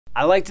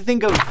I like to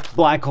think of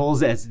black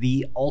holes as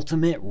the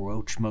ultimate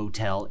roach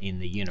motel in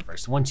the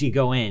universe. Once you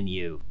go in,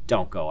 you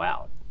don't go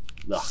out.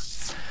 Ugh.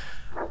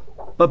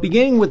 But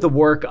beginning with the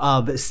work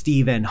of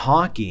Stephen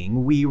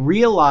Hawking, we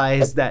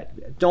realize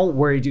that, don't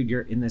worry dude,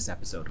 you're in this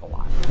episode a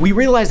lot. We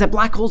realize that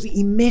black holes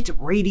emit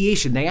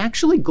radiation. They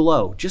actually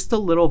glow just a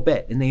little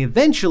bit and they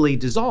eventually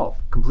dissolve,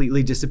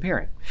 completely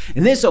disappearing.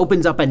 And this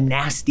opens up a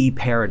nasty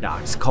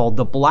paradox called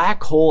the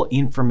black hole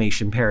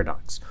information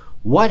paradox.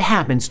 What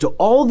happens to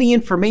all the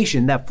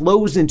information that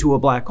flows into a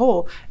black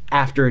hole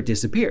after it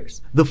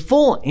disappears? The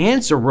full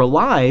answer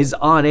relies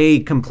on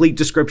a complete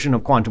description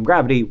of quantum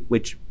gravity,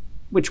 which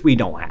we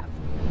don't have.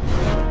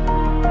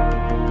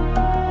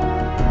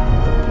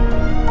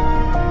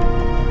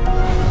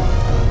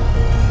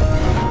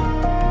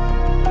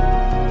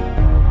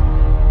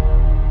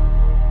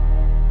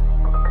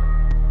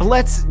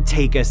 Let's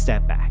take a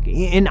step back.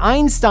 In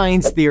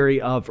Einstein's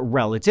theory of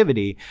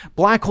relativity,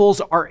 black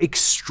holes are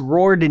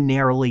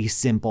extraordinarily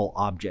simple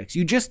objects.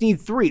 You just need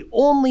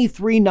only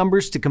three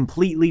numbers to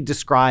completely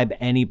describe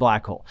any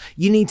black hole.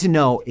 You need to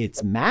know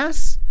its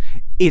mass,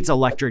 its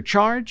electric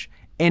charge,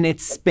 and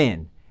its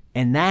spin,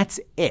 and that's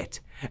it.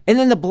 And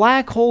then the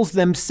black holes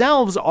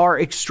themselves are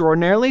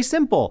extraordinarily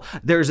simple.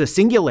 There's a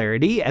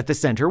singularity at the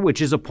center, which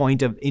is a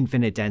point of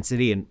infinite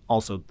density and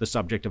also the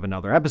subject of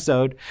another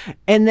episode.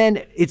 And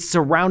then it's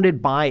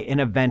surrounded by an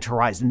event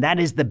horizon. That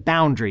is the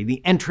boundary, the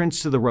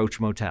entrance to the Roach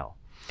Motel.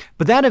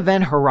 But that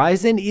event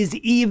horizon is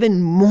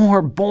even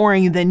more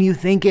boring than you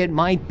think it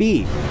might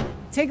be.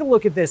 Take a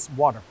look at this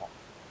waterfall.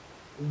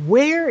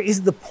 Where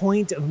is the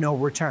point of no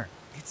return?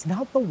 It's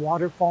not the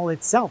waterfall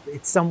itself,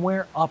 it's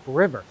somewhere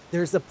upriver.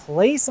 There's a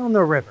place on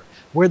the river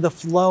where the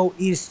flow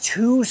is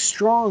too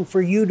strong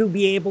for you to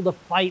be able to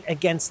fight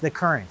against the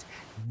current.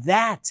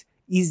 That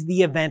is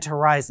the event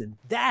horizon.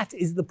 That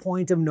is the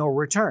point of no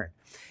return.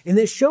 And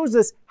this shows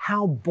us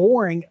how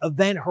boring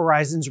event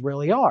horizons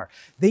really are.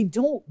 They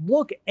don't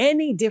look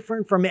any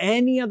different from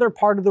any other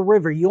part of the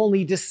river. You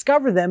only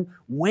discover them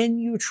when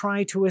you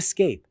try to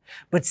escape.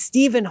 But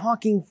Stephen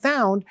Hawking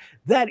found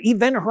that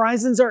event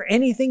horizons are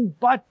anything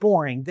but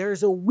boring.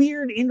 There's a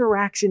weird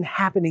interaction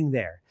happening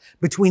there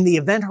between the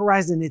event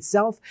horizon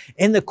itself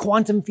and the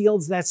quantum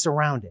fields that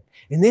surround it.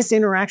 And this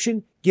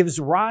interaction gives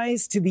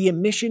rise to the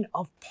emission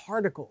of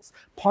particles,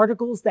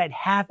 particles that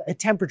have a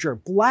temperature.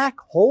 Black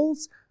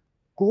holes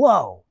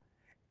glow.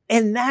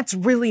 And that's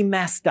really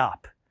messed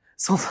up.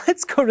 So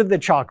let's go to the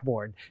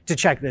chalkboard to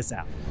check this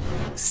out.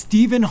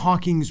 Stephen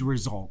Hawking's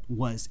result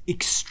was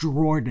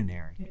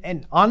extraordinary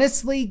and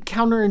honestly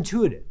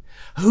counterintuitive.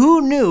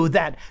 Who knew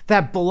that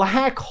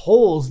black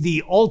holes,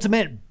 the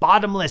ultimate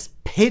bottomless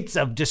pits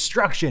of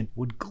destruction,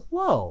 would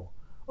glow,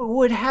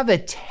 would have a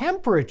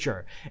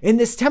temperature? And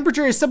this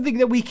temperature is something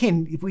that we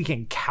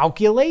can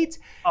calculate.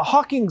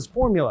 Hawking's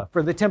formula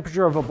for the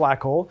temperature of a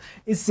black hole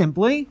is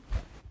simply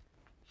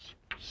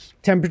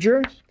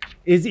temperature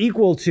is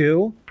equal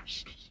to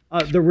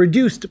the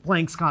reduced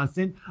Planck's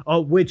constant,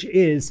 which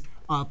is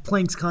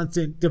Planck's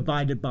constant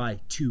divided by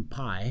 2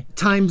 pi,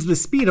 times the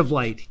speed of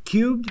light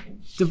cubed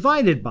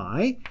divided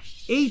by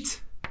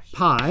 8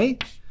 pi,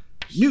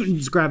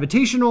 Newton's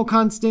gravitational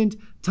constant,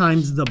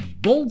 times the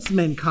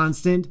Boltzmann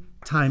constant,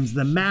 times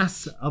the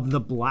mass of the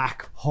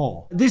black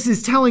hole. This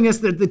is telling us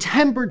that the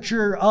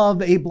temperature of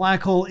a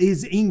black hole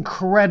is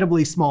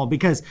incredibly small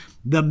because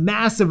the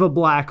mass of a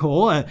black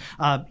hole,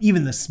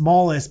 even the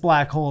smallest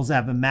black holes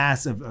have a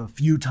mass of a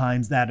few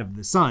times that of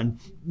the sun,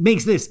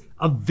 makes this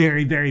a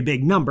very, very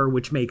big number,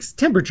 which makes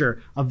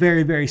temperature a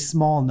very, very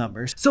small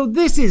number. So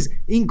this is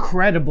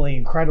incredibly,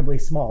 incredibly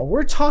small.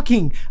 We're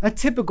talking a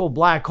typical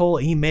black hole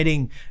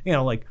emitting,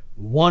 like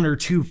 1 or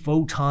 2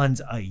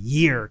 photons a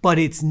year, but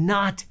it's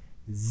not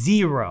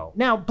zero.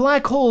 Now,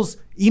 black holes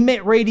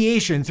emit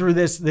radiation through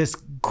this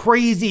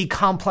crazy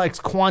complex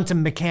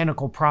quantum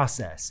mechanical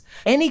process.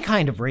 Any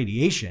kind of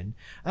radiation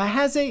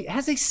has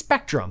a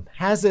spectrum,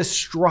 has a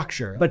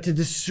structure. But to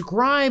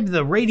describe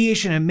the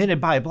radiation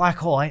emitted by a black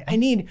hole, I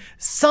need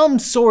some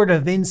sort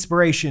of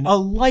inspiration, a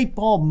light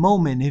bulb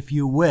moment, if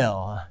you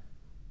will.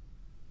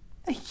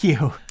 Thank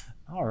you.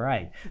 All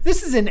right,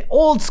 this is an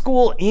old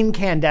school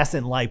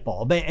incandescent light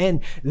bulb,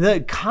 and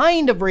the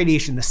kind of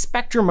radiation, the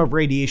spectrum of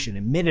radiation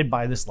emitted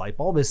by this light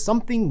bulb is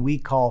something we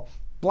call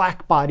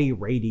black body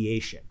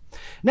radiation.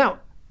 Now,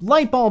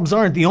 light bulbs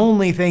aren't the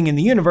only thing in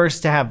the universe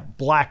to have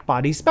black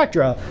body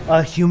spectra.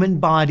 Human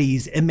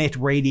bodies emit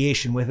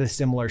radiation with a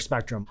similar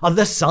spectrum.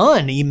 The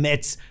sun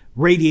emits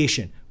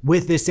radiation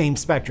with the same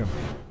spectrum.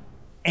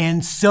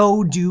 And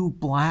so do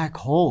black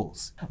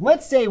holes.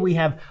 Let's say we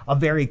have a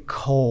very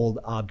cold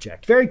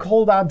object. Very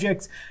cold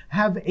objects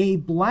have a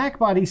black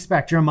body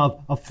spectrum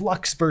of a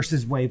flux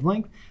versus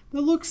wavelength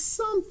that looks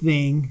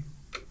something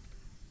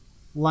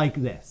like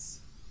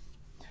this.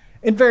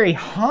 And very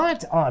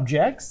hot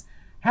objects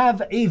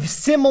have a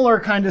similar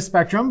kind of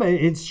spectrum, but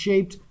it's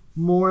shaped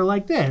more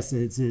like this.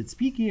 It's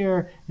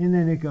peakier, and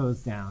then it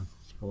goes down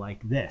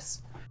like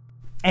this.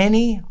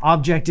 Any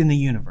object in the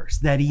universe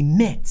that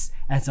emits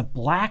as a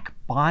black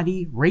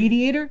body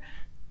radiator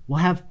will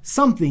have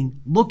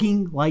something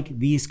looking like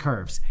these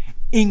curves.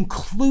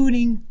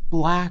 including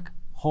black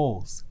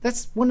holes.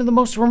 That's one of the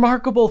most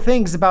remarkable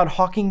things about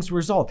Hawking's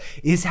result,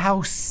 is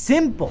how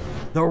simple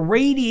the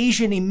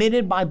radiation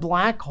emitted by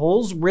black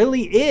holes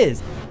really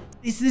is.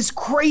 It's this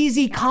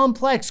crazy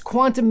complex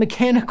quantum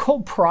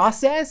mechanical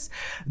process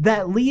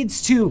that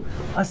leads to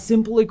a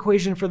simple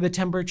equation for the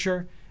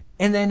temperature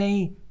and then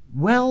a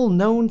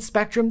well-known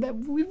spectrum that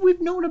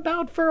we've known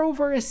about for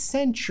over a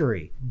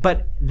century.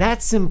 But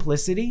that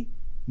simplicity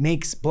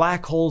makes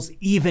black holes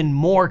even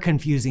more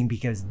confusing,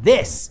 because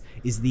this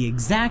is the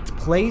exact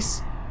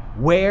place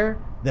where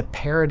the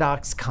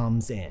paradox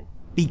comes in.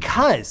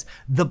 Because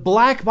the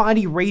black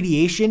body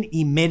radiation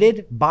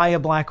emitted by a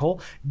black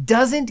hole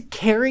doesn't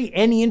carry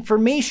any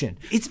information.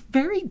 It's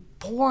very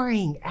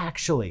boring,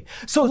 actually.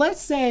 So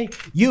let's say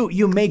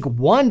you make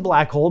one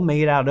black hole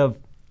made out of,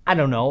 I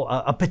don't know,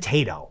 a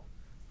potato.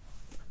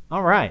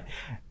 All right.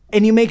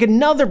 And you make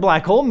another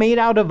black hole made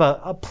out of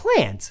a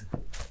plant.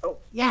 Oh,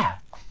 yeah.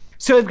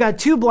 So I've got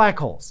two black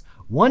holes.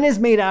 One is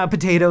made out of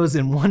potatoes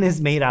and one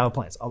is made out of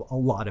plants. A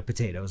lot of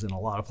potatoes and a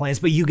lot of plants,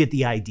 but you get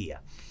the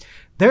idea.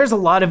 There's a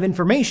lot of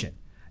information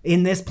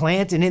in this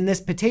plant and in this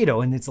potato,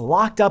 and it's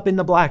locked up in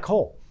the black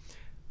hole.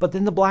 But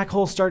then the black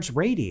hole starts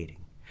radiating.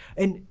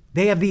 And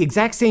they have the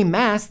exact same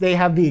mass, they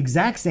have the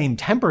exact same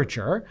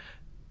temperature.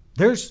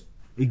 There's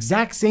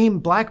exact same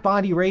black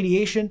body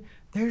radiation.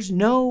 There's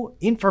no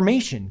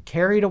information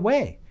carried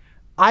away.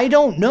 I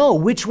don't know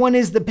which one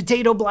is the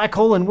potato black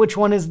hole and which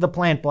one is the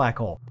plant black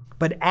hole.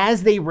 But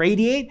as they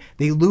radiate,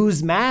 they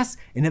lose mass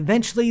and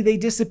eventually they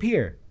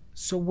disappear.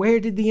 So where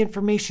did the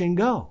information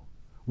go?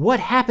 What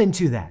happened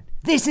to that?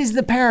 This is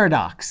the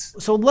paradox.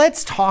 So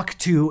let's talk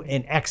to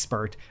an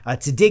expert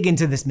to dig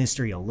into this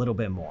mystery a little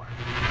bit more.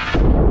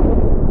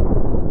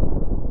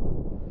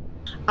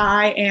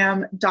 I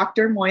am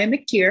Dr. Moiya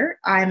McTier.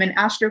 I'm an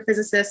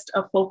astrophysicist,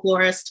 a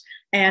folklorist,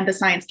 and a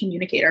science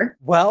communicator.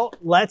 Well,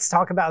 let's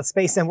talk about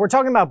space then. We're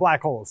talking about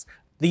black holes.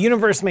 The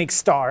universe makes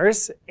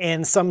stars,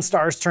 and some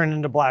stars turn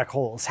into black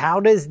holes. How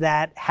does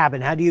that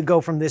happen? How do you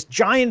go from this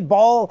giant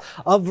ball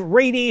of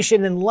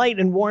radiation and light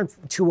and warmth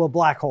to a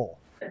black hole?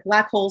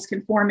 Black holes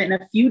can form in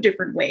a few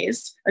different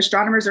ways.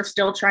 Astronomers are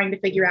still trying to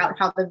figure out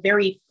how the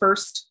very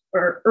first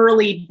or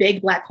early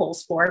big black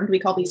holes formed. We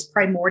call these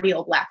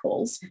primordial black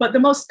holes. But the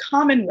most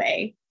common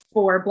way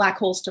for black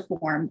holes to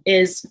form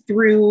is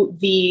through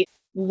the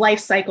life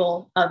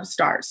cycle of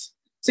stars.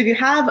 So if you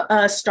have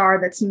a star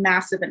that's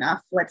massive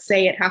enough, let's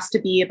say it has to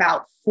be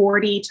about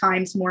 40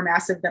 times more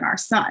massive than our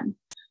sun.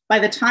 By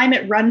the time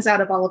it runs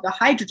out of all of the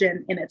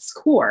hydrogen in its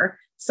core,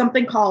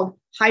 something called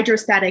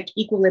hydrostatic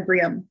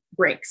equilibrium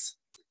breaks.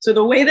 So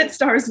the way that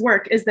stars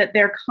work is that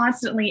they're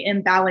constantly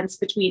in balance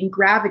between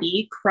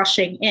gravity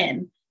crushing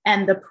in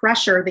and the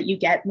pressure that you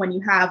get when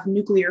you have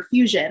nuclear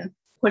fusion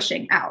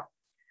pushing out.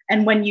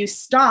 And when you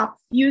stop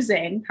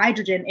fusing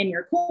hydrogen in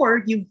your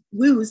core, you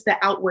lose the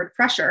outward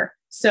pressure.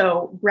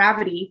 So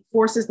gravity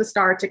forces the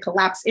star to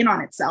collapse in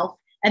on itself.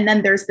 And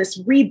then there's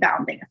this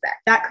rebounding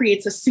effect that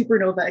creates a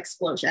supernova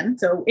explosion.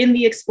 So in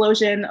the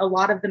explosion, a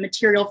lot of the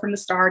material from the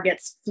star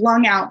gets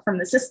flung out from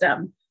the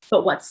system.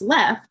 But what's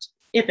left,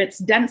 if it's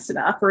dense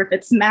enough or if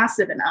it's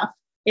massive enough,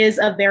 is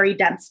a very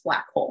dense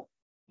black hole.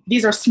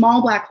 These are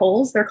small black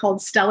holes. They're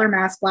called stellar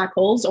mass black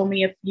holes,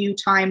 only a few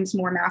times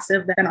more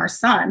massive than our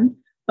sun.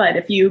 But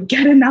if you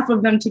get enough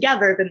of them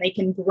together, then they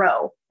can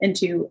grow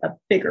into a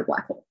bigger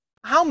black hole.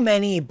 How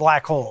many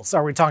black holes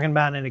are we talking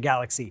about in a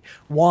galaxy?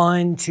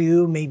 1,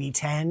 2, maybe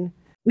 10?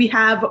 We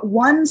have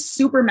one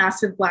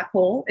supermassive black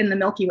hole in the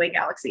Milky Way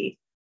galaxy,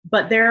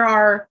 but there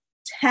are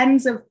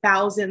tens of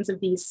thousands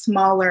of these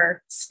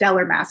smaller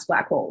stellar mass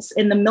black holes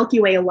in the Milky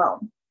Way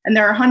alone. And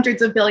there are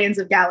hundreds of billions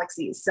of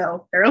galaxies,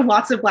 so there are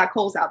lots of black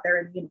holes out there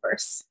in the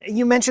universe.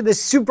 You mentioned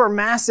this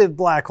supermassive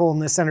black hole in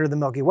the center of the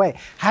Milky Way.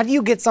 How do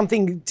you get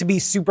something to be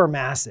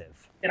supermassive?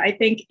 And I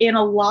think in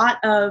a lot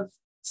of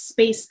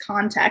space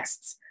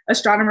contexts,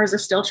 astronomers are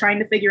still trying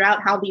to figure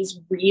out how these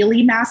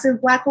really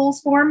massive black holes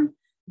form,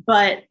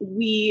 but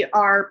we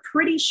are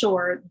pretty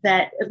sure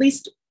that at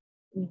least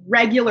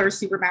regular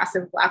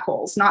supermassive black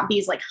holes, not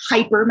these like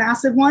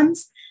hypermassive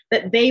ones,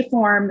 that they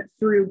form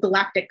through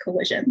galactic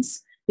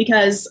collisions.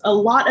 Because a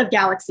lot of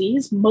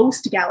galaxies,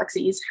 most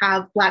galaxies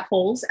have black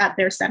holes at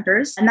their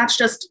centers. And that's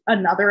just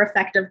another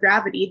effect of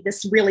gravity.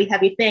 This really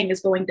heavy thing is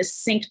going to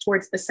sink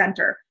towards the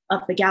center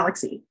of the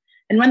galaxy.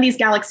 And when these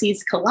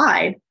galaxies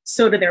collide,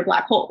 so do their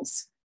black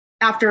holes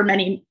after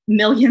many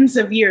millions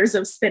of years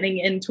of spinning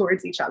in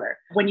towards each other.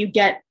 When you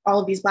get all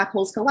of these black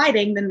holes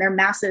colliding, then their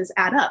masses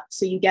add up.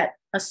 So you get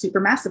a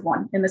supermassive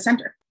one in the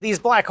center. These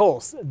black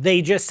holes,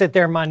 they just sit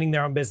there minding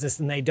their own business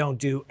and they don't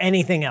do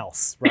anything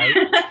else, right?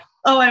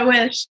 Oh, I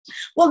wish.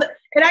 Well,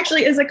 it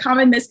actually is a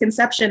common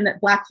misconception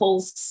that black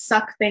holes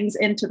suck things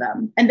into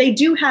them. And they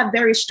do have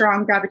very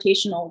strong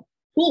gravitational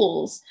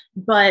pulls,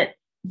 but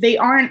they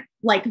aren't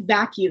like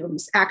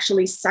vacuums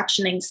actually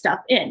suctioning stuff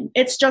in.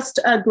 It's just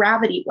a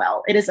gravity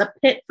well. It is a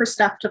pit for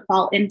stuff to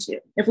fall into.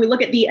 If we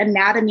look at the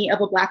anatomy of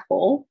a black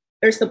hole,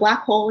 there's the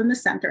black hole in the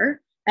center,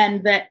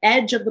 and the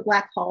edge of the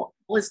black hole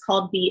is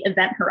called the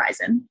event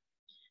horizon.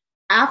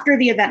 After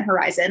the event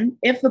horizon,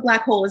 if the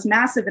black hole is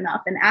massive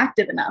enough and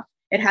active enough,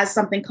 it has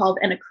something called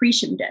an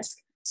accretion disk.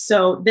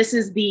 So this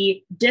is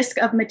the disk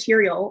of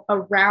material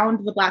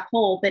around the black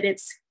hole that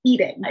it's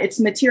eating. It's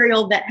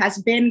material that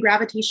has been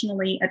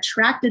gravitationally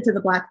attracted to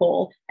the black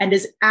hole and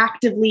is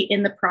actively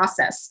in the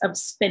process of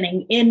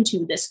spinning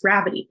into this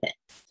gravity pit.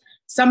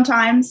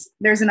 Sometimes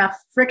there's enough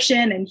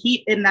friction and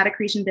heat in that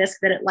accretion disk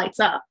that it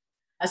lights up.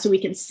 So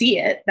we can see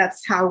it.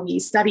 That's how we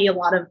study a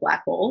lot of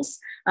black holes,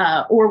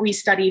 or we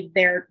study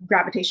their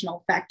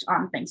gravitational effect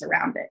on things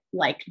around it,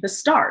 like the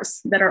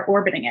stars that are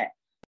orbiting it.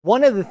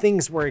 One of the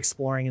things we're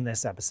exploring in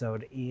this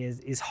episode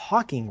is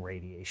Hawking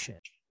radiation.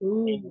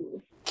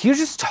 Ooh. Can you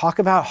just talk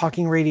about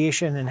Hawking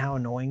radiation and how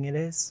annoying it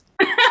is?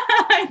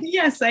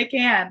 Yes, I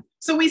can.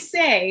 So we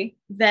say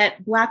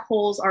that black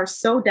holes are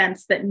so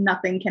dense that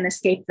nothing can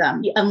escape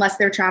them unless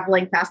they're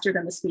traveling faster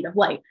than the speed of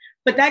light.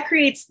 But that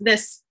creates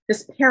this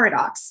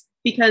paradox,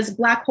 because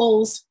black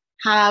holes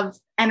have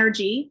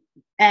energy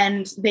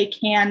and they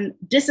can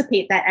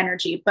dissipate that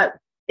energy. But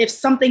if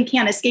something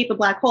can't escape a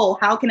black hole,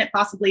 how can it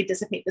possibly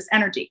dissipate this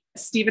energy?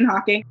 Stephen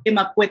Hawking came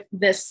up with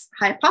this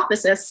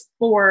hypothesis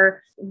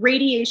for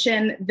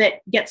radiation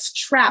that gets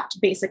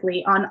trapped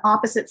basically on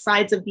opposite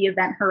sides of the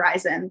event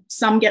horizon.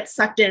 Some get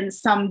sucked in,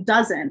 some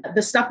doesn't.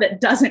 The stuff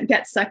that doesn't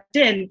get sucked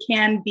in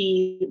can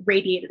be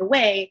radiated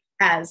away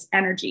as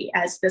energy,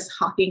 as this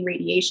Hawking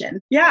radiation.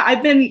 Yeah,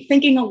 I've been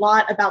thinking a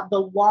lot about the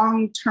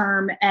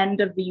long-term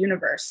end of the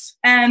universe.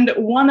 And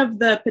one of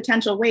the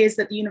potential ways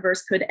that the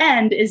universe could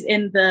end is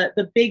in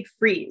the big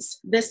freeze.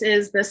 This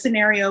is the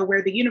scenario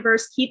where the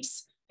universe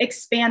keeps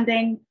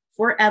expanding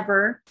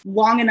forever,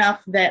 long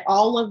enough that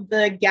all of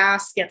the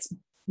gas gets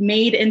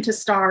made into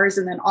stars,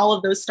 and then all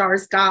of those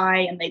stars die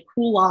and they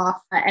cool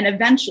off. And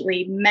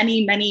eventually,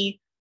 many,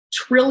 many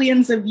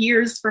trillions of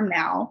years from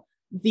now,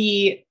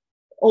 the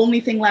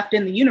only thing left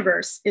in the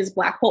universe is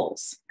black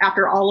holes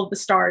after all of the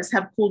stars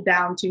have cooled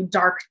down to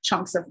dark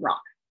chunks of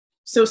rock.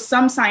 So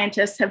some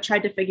scientists have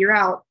tried to figure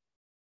out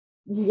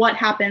what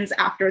happens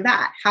after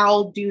that.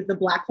 How do the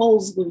black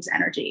holes lose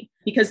energy?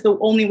 Because the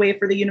only way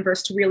for the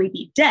universe to really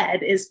be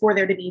dead is for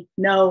there to be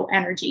no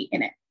energy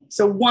in it.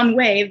 So one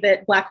way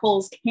that black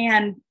holes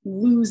can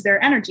lose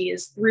their energy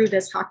is through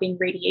this Hawking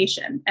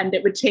radiation. And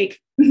it would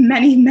take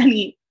many,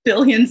 many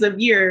billions of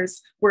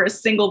years for a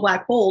single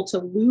black hole to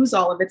lose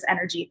all of its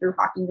energy through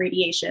Hawking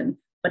radiation,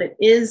 but it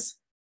is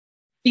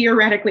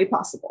theoretically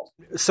possible.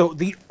 So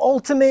the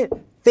ultimate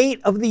fate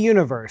of the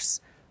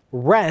universe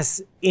rests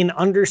in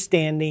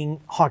understanding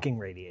Hawking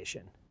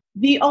radiation.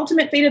 The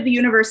ultimate fate of the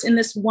universe in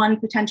this one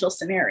potential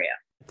scenario.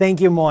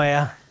 Thank you,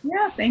 Moiya.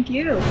 Yeah, thank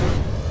you.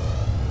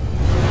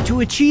 To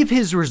achieve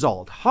his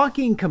result,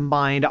 Hawking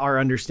combined our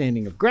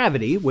understanding of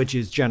gravity, which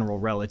is general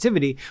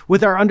relativity,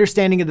 with our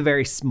understanding of the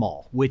very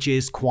small, which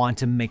is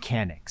quantum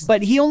mechanics.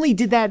 But he only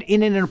did that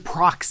in an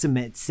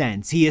approximate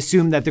sense. He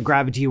assumed that the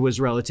gravity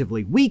was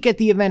relatively weak at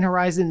the event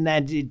horizon,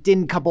 that it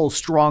didn't couple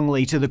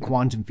strongly to the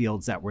quantum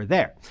fields that were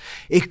there.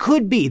 It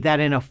could be that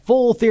in a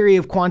full theory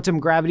of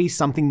quantum gravity,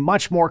 something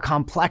much more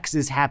complex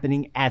is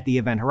happening at the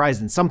event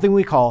horizon, something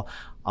we call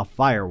a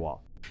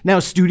firewall. Now,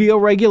 studio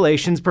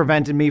regulations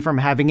prevented me from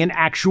having an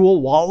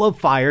actual wall of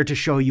fire to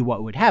show you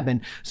what would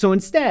happen, so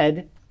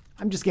instead,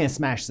 I'm just gonna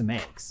smash some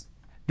eggs.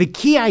 The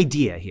key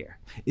idea here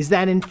is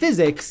that in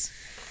physics,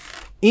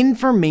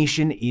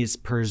 information is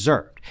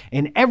preserved,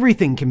 and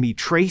everything can be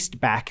traced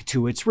back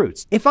to its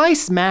roots. If I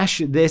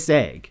smash this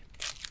egg,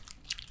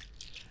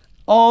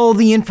 all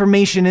the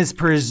information is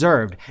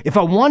preserved. If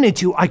I wanted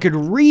to, I could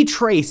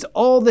retrace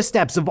all the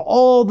steps of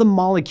all the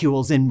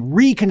molecules and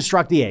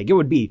reconstruct the egg. It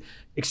would be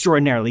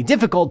extraordinarily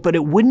difficult, but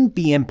it wouldn't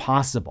be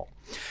impossible.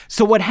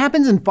 So what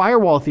happens in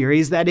firewall theory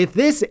is that if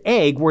this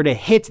egg were to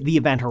hit the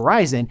event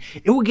horizon,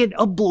 it would get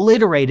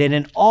obliterated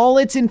and all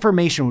its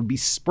information would be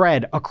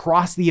spread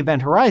across the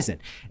event horizon.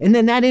 And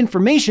then that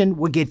information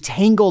would get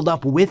tangled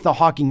up with the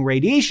Hawking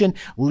radiation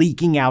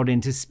leaking out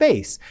into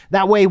space.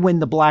 That way, when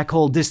the black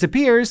hole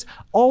disappears,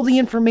 all the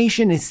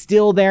information is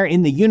still there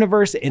in the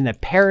universe and the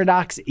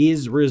paradox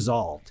is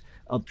resolved.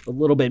 A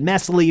little bit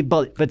messily,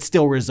 but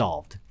still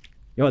resolved.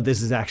 You know what,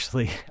 this is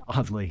actually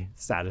oddly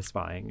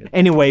satisfying.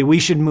 Anyway, we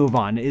should move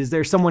on. Is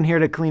there someone here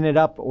to clean it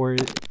up, or?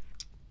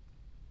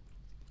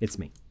 It's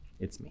me.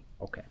 It's me.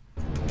 Okay.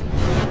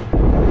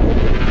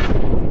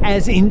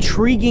 As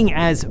intriguing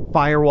as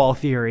firewall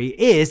theory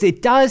is,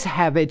 it does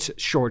have its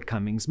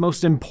shortcomings.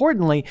 Most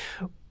importantly,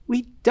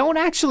 we don't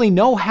actually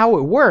know how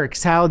it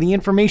works, how the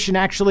information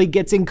actually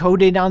gets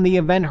encoded on the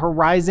event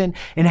horizon,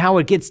 and how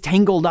it gets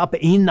tangled up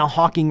in the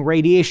Hawking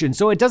radiation.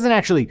 So it doesn't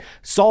actually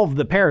solve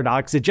the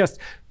paradox, it just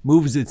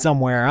moves it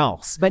somewhere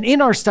else. But in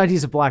our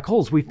studies of black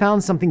holes, we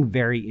found something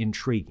very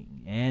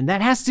intriguing. And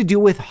that has to do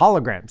with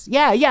holograms.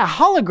 Yeah,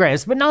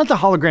 holograms, but not the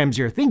holograms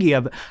you're thinking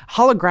of.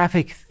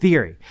 Holographic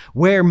theory,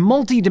 where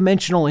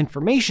multi-dimensional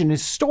information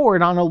is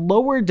stored on a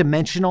lower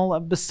dimensional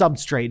of the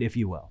substrate, if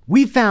you will.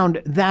 We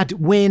found that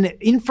when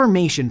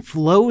information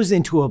flows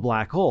into a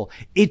black hole,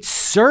 its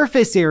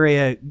surface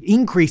area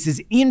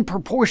increases in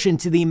proportion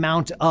to the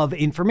amount of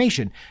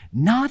information,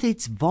 not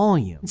its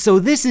volume. So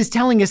this is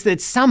telling us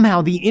that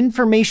somehow the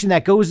information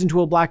that goes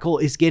into a black hole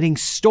is getting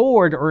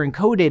stored or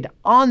encoded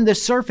on the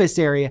surface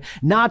area,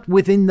 not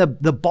within the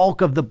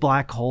bulk of the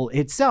black hole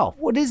itself.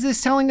 What is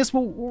this telling us?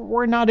 Well,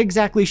 we're not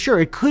exactly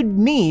sure. It could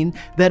mean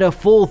that a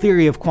full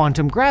theory of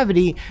quantum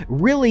gravity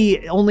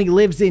really only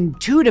lives in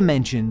 2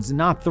 dimensions,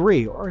 not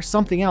 3, or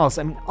something else.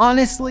 I mean,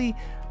 honestly,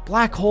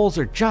 black holes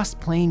are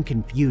just plain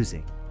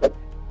confusing.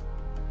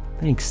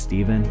 Thanks,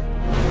 Stephen.